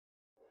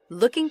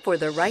Looking for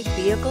the right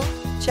vehicle?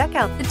 Check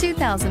out the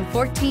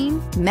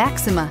 2014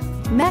 Maxima.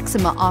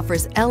 Maxima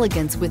offers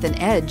elegance with an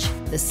edge.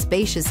 The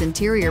spacious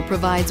interior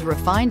provides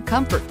refined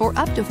comfort for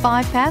up to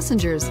 5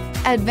 passengers.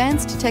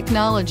 Advanced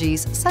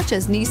technologies such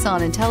as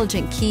Nissan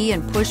Intelligent Key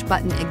and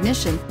push-button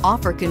ignition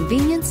offer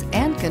convenience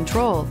and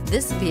control.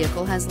 This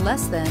vehicle has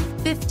less than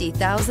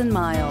 50,000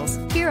 miles.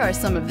 Here are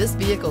some of this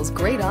vehicle's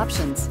great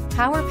options: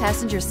 power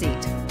passenger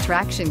seat,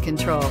 traction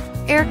control,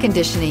 air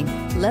conditioning,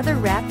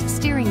 leather-wrapped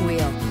steering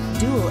wheel,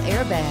 dual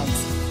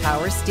airbags,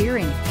 power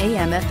steering,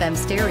 AM/FM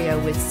stereo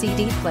with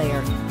CD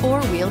player,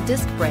 4-wheel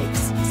disc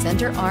brakes,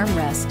 center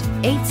armrest,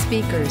 8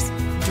 speakers.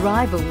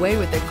 Drive away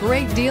with a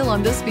great deal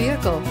on this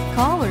vehicle.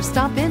 Call or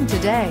stop in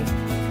today.